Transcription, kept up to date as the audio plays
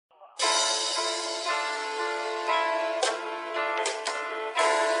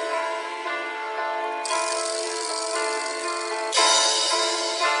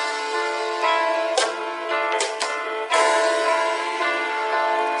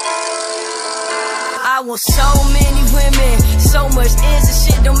I want so many women, so much ends and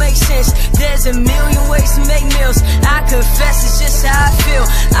shit don't make sense. There's a million ways to make meals, I confess it's just how I feel.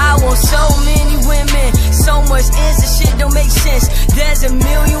 I want so many women, so much ends and shit don't make sense. There's a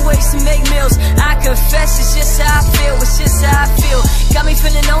million ways to make meals, I confess it's just how I feel. It's just how I feel. Got me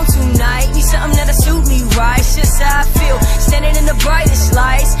feeling on tonight, need something that'll suit me right. It's just how I feel. Standing in the brightest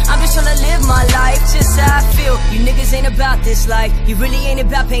lights, I'm just trying to live my life, just how I feel. You niggas ain't about this life, you really ain't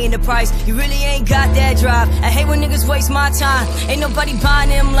about paying the price. You really ain't got that drive. I hate when niggas waste my time, ain't nobody buying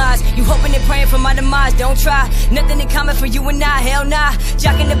them lies. You hoping and praying for my demise, don't try. Nothing in common for you and I, hell nah.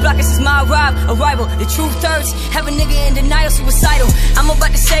 Jocking the block, this is my arrival. The truth hurts, have a nigga in denial, suicidal. I'm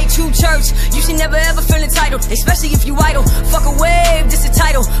about to say true church, you should never ever feel entitled, especially if you idle. Fuck a wave, this a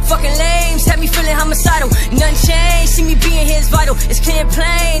title. Fucking lames, have me feeling homicidal. Nothing changed, see me being here is vital. It's clear and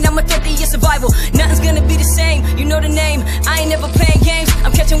plain, I'm a threat to your survival. Nothing's gonna be the same, you know the name. I ain't never playing games,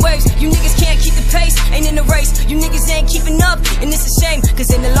 I'm catching waves. You niggas can't keep the pace, ain't in the race. You niggas ain't keeping up, and it's a shame,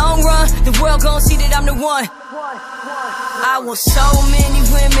 cause in the long run, the world gon' see that I'm the one. I want so many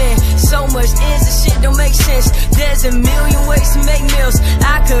women, so much ends and shit don't make sense. There's a million ways to make meals,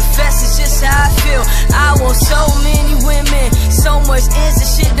 I confess it's just how I feel. I want so many women, so much ends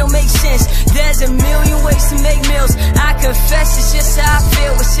and shit don't make sense. There's a million ways to make meals, I confess it's just how I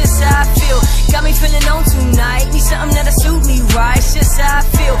feel. It's just how I feel. Got me feeling on tonight, need something that'll suit me right. It's just how I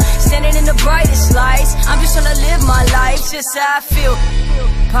feel. Standing in the brightest lights, I'm just trying to live my life, just how I feel.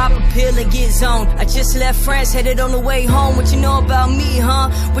 Pop a pill and get zoned. I just left France, headed on the way home. What you know about me, huh?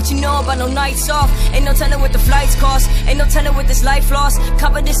 What you know about no nights off? Ain't no telling what the flights cost, ain't no telling what this life lost.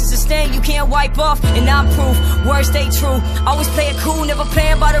 Confidence is a stain you can't wipe off, and I'm proof, words stay true. Always play it cool, never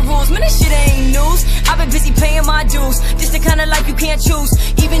playing by the rules. Man, this shit ain't news, I've been busy paying my dues. This the kind of life you can't choose,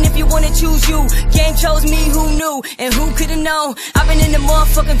 even if you wanna choose you. Game chose me, who knew, and who could've known? I've been in the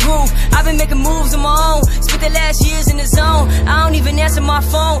motherfucking groove, I've been making moves on my own. Spent the last years in the zone, I don't even answer my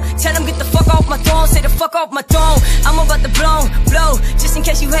phone. Tell them get the fuck off my throne, say the fuck off my throne. I'm about to blow, just in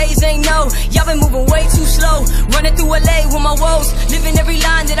case you haters ain't know. Y'all been moving way too slow, running through LA with my woes, living every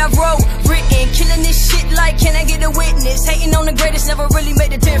line that I wrote, written, killing this shit like can I get a witness? Hating on the greatest never really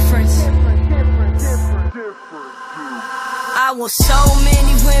made a difference. I want so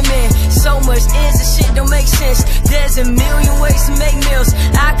many women, so much ends and shit don't make sense. There's a million ways to make meals,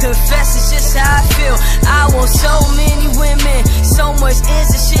 I confess it's just how I feel. I want so many women, so much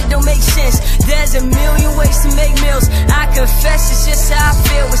ends and shit don't make sense. There's a million ways to make meals, I confess it's just how I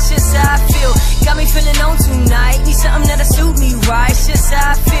feel. It's just how I feel. Got me feeling on tonight, need something that'll suit me right. It's just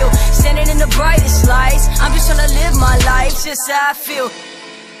how I feel. Standing in the brightest lights, I'm just trying to live my life, just how I feel.